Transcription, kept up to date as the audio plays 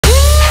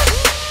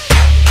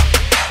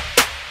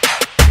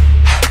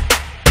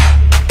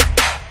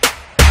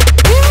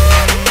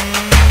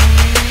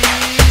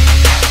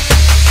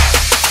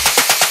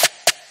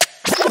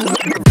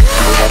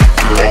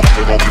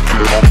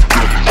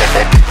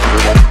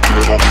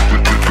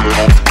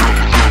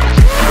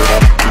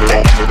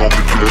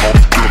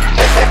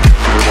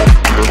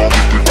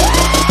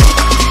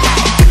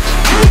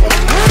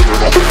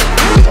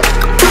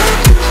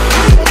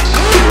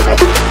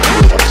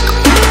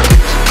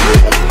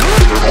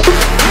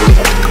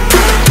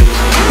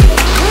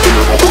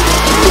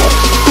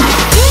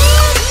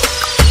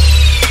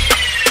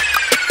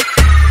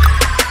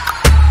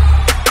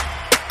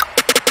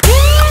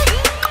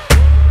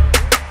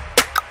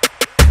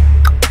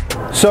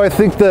So I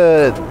think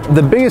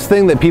the biggest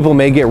thing that people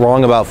may get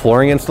wrong about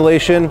flooring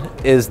installation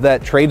is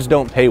that trades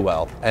don't pay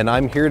well. And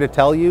I'm here to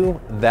tell you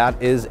that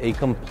is a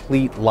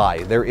complete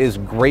lie. There is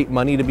great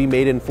money to be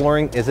made in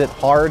flooring. Is it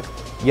hard?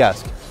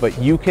 Yes,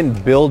 but you can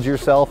build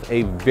yourself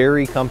a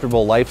very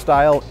comfortable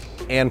lifestyle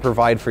and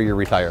provide for your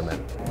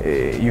retirement.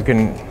 You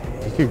can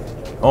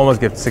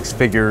almost get 6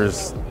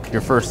 figures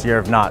your first year,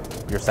 if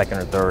not your second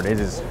or third.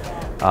 It is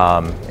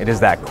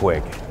that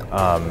quick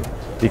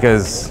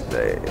because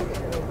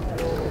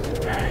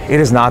it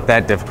is not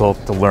that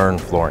difficult to learn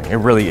flooring. It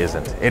really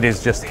isn't. It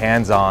is just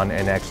hands-on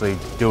and actually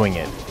doing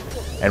it.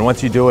 And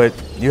once you do it,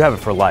 you have it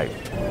for life.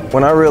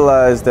 When I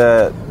realized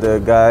that the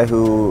guy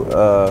who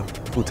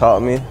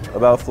taught me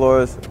about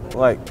floors,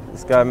 like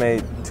this guy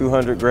made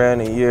 200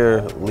 grand a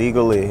year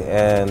legally,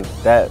 and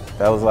that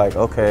was like,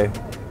 okay,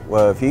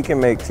 well if he can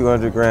make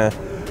 200 grand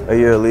a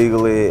year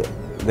legally,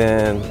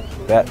 then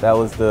that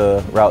was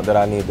the route that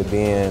I need to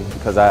be in,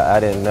 because I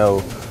didn't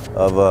know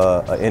of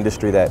an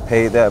industry that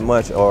paid that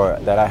much or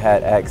that I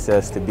had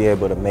access to be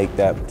able to make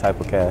that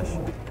type of cash.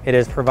 It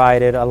has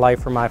provided a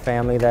life for my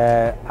family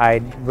that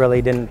I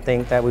really didn't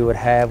think that we would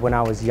have when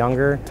I was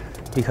younger,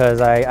 because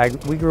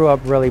we grew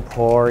up really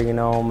poor. You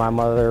know, my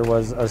mother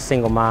was a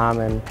single mom,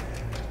 and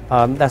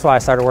that's why I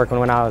started working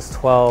when I was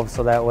 12,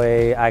 so that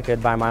way I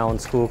could buy my own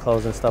school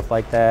clothes and stuff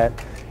like that.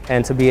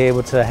 And to be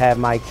able to have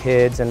my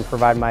kids and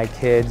provide my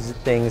kids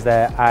things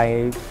that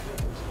I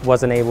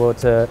wasn't able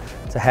to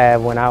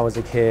have when I was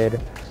a kid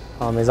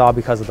is all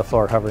because of the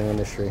floor covering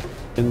industry.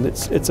 And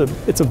it's a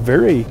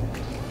very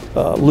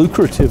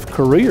lucrative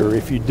career.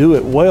 If you do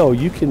it well,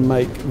 you can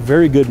make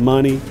very good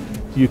money.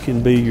 You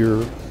can be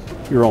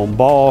your own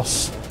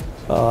boss,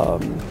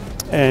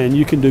 and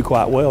you can do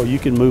quite well. You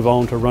can move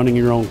on to running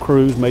your own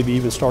crews, maybe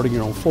even starting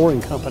your own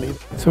flooring company.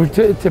 So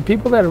to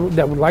people that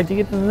would like to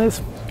get into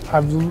this,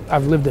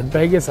 I've lived in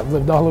Vegas, I've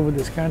lived all over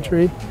this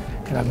country,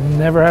 and I've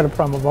never had a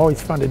problem. I've always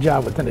found a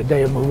job within a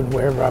day of moving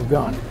wherever I've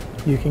gone.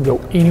 You can go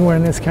anywhere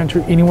in this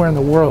country, anywhere in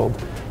the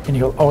world, and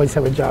you'll always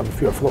have a job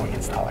if you're a flooring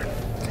installer.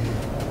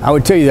 I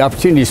would tell you the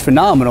opportunity is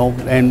phenomenal,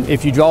 and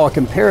if you draw a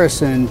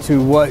comparison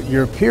to what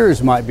your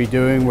peers might be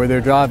doing, where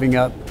they're driving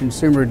up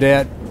consumer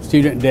debt,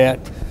 student debt,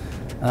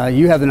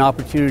 you have an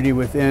opportunity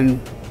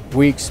within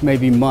weeks,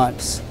 maybe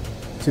months,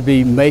 to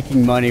be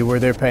making money where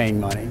they're paying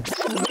money.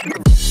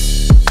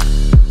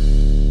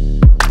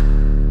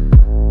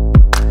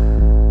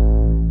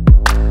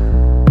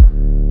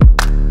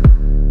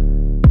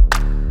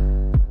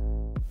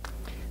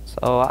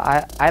 So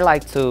I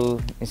like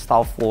to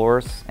install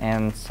floors,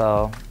 and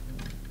so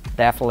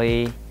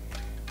definitely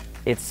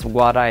it's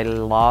what I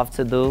love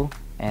to do,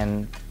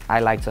 and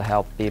I like to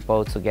help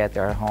people to get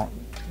their home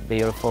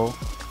beautiful.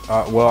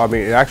 Well, I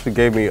mean, it actually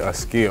gave me a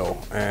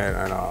skill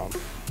and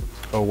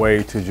a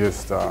way to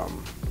just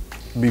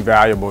be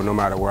valuable no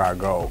matter where I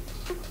go.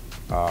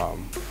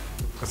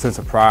 A sense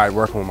of pride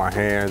working with my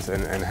hands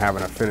and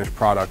having a finished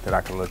product that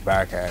I can look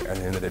back at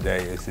the end of the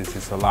day. It's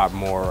just a lot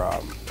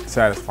more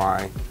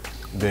satisfying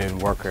than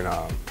working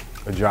a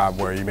job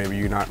where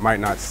you might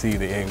not see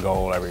the end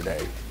goal every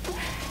day.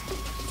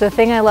 The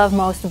thing I love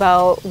most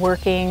about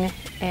working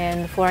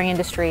in the flooring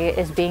industry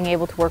is being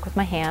able to work with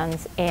my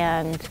hands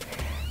and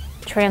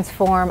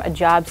transform a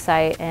job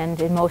site,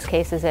 and in most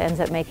cases it ends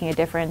up making a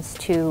difference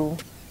to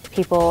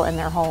people in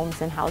their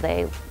homes and how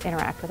they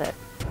interact with it.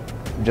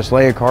 Just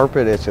lay a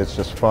carpet, it's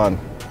just fun.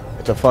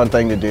 It's a fun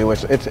thing to do.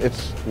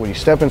 It's when you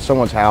step in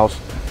someone's house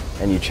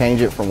and you change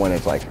it from when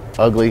it's like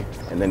ugly,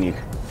 and then you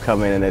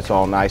come in and it's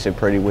all nice and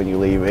pretty when you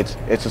leave.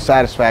 It's a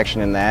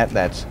satisfaction in that.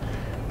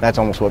 That's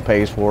almost what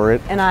pays for it.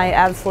 And I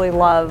absolutely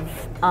love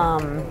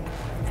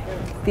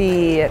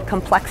the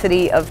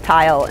complexity of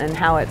tile and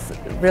how it's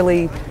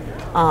really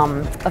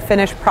a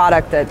finished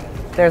product that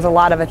there's a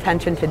lot of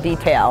attention to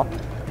detail,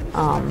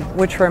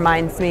 which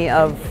reminds me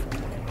of,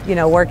 you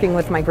know, working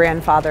with my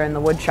grandfather in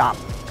the wood shop.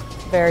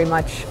 Very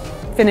much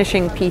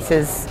finishing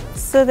pieces.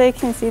 So they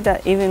can see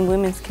that even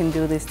women can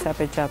do this type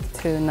of job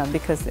too, not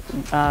because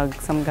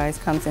some guys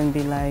comes and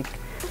be like,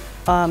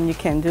 you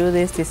can do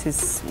this, this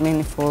is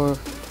mainly for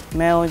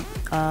male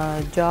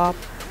job,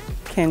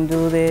 can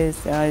do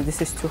this,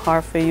 this is too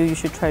hard for you, you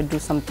should try to do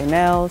something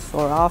else,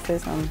 or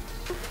office.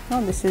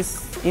 No, this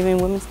is, even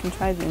women can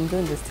try and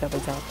do this type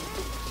of job.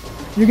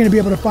 You're going to be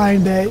able to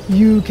find that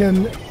you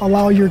can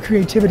allow your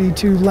creativity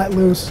to let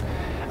loose.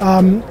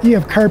 You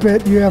have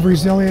carpet, you have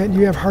resilient,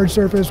 you have hard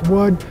surface,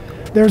 wood.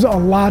 There's a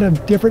lot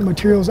of different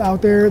materials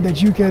out there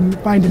that you can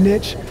find a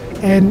niche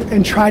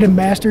and try to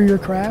master your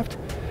craft.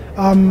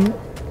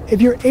 If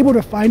you're able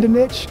to find a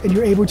niche and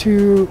you're able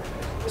to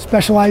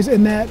specialize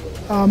in that,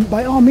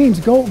 by all means,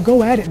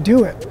 go at it,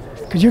 do it.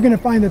 Because you're going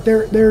to find that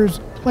there's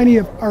plenty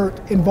of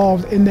art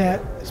involved in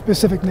that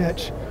specific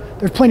niche.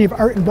 There's plenty of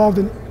art involved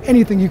in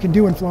anything you can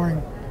do in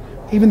flooring.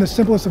 Even the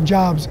simplest of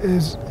jobs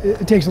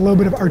it takes a little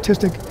bit of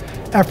artistic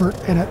effort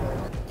in it.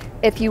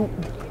 If you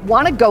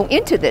want to go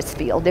into this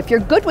field, if you're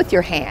good with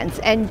your hands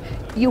and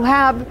you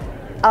have,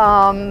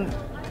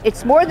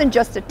 it's more than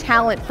just a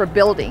talent for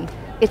building,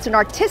 it's an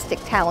artistic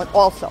talent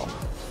also.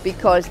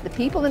 because the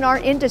people in our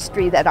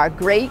industry that are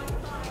great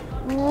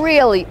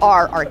really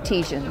are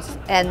artisans,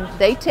 and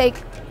they take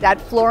that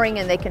flooring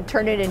and they can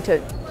turn it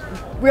into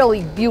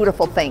really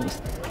beautiful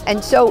things.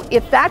 And so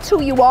if that's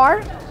who you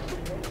are,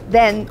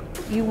 then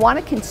you want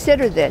to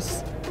consider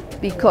this,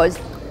 because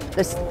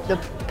the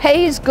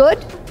pay is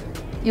good,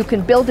 you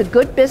can build a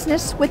good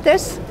business with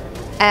this,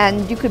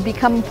 and you could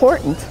become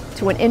important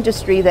to an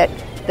industry that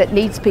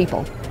needs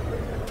people.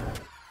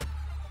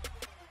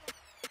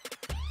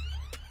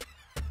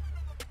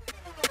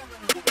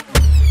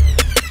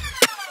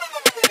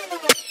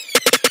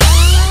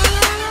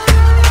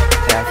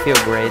 I feel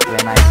great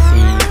when I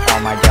see all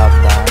my job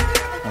done,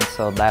 and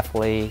so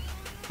definitely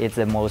it's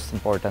the most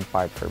important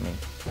part for me.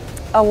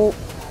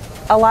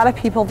 A lot of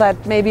people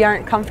that maybe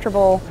aren't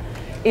comfortable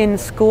in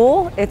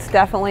school, it's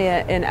definitely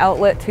an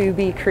outlet to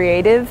be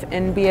creative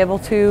and be able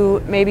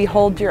to maybe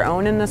hold your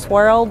own in this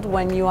world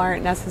when you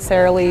aren't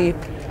necessarily,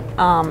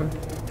 I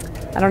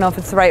don't know if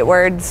it's the right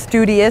word,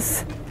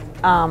 studious.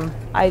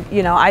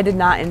 I did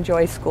not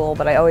enjoy school,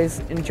 but I always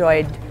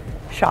enjoyed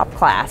shop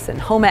class and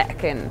home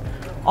ec and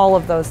all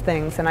of those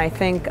things. And I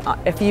think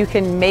if you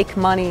can make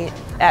money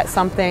at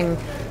something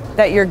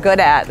that you're good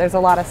at, there's a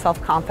lot of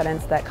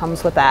self-confidence that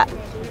comes with that,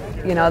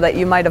 you know, that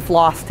you might have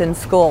lost in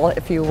school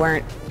if you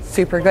weren't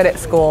super good at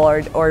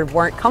school or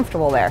weren't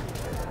comfortable there.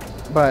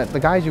 But the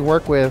guys you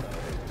work with,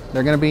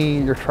 they're going to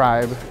be your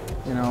tribe,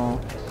 you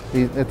know.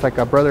 It's like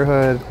a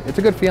brotherhood. It's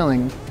a good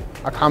feeling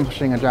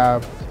accomplishing a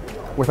job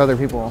with other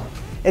people.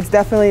 It's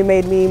definitely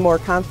made me more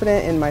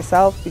confident in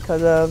myself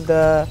because of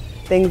the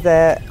things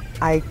that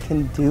I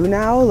can do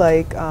now.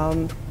 Like,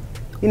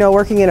 you know,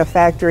 working in a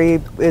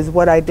factory is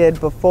what I did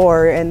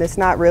before, and it's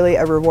not really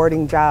a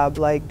rewarding job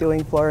like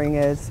doing flooring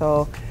is.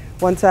 So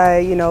once I,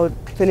 you know,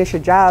 finish a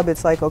job,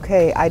 it's like,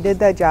 okay, I did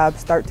that job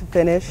start to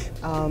finish.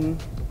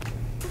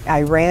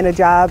 I ran a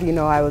job, you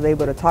know, I was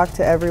able to talk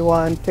to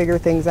everyone, figure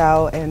things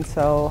out, and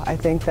so I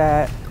think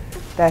that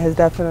has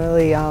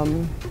definitely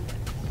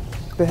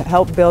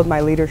helped build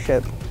my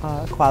leadership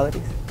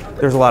qualities.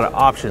 There's a lot of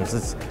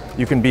options.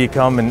 You can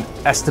become an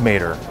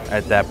estimator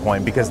at that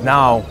point, because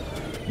now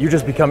you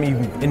just become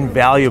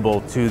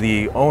invaluable to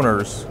the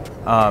owners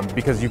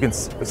because you can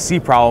see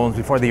problems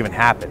before they even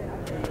happen.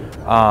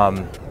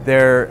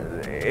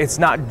 It's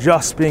not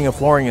just being a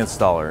flooring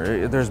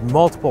installer. There's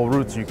multiple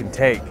routes you can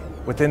take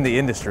within the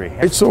industry.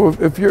 So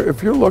if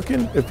you're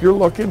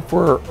looking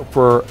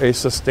for a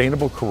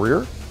sustainable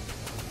career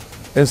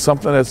and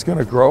something that's going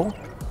to grow,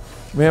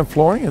 man,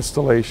 flooring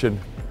installation,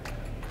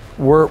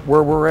 where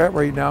we're at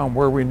right now and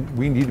where we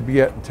need to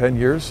be at in 10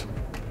 years,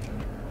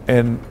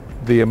 and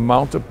the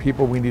amount of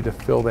people we need to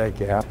fill that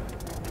gap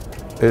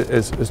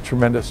is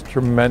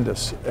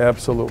tremendous,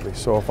 absolutely.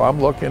 So if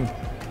I'm looking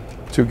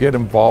to get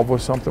involved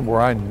with something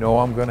where I know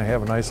I'm going to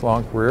have a nice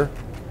long career,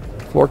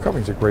 floor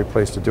covering is a great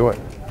place to do it.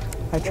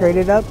 I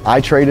traded up. I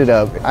traded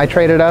up. I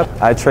traded up.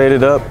 I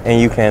traded up, and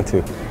you can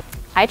too.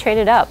 I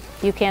traded up.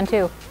 You can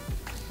too.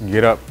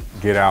 Get up,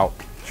 get out,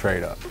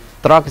 trade up.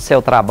 Troque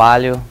seu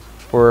trabalho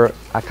por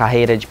a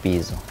carreira de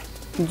piso.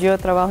 Yo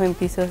trabajo en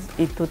pisos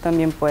y tú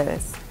también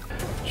puedes.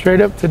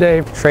 Trade up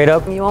today. Trade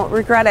up. You won't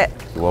regret it.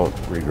 You won't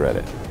regret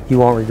it. You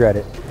won't regret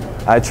it.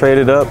 I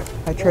traded up.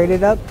 I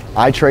traded up.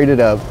 I traded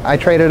up. I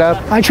traded up.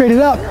 I traded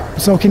up.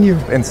 So can you.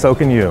 And so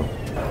can you.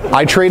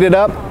 I traded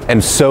up,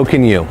 and so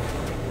can you.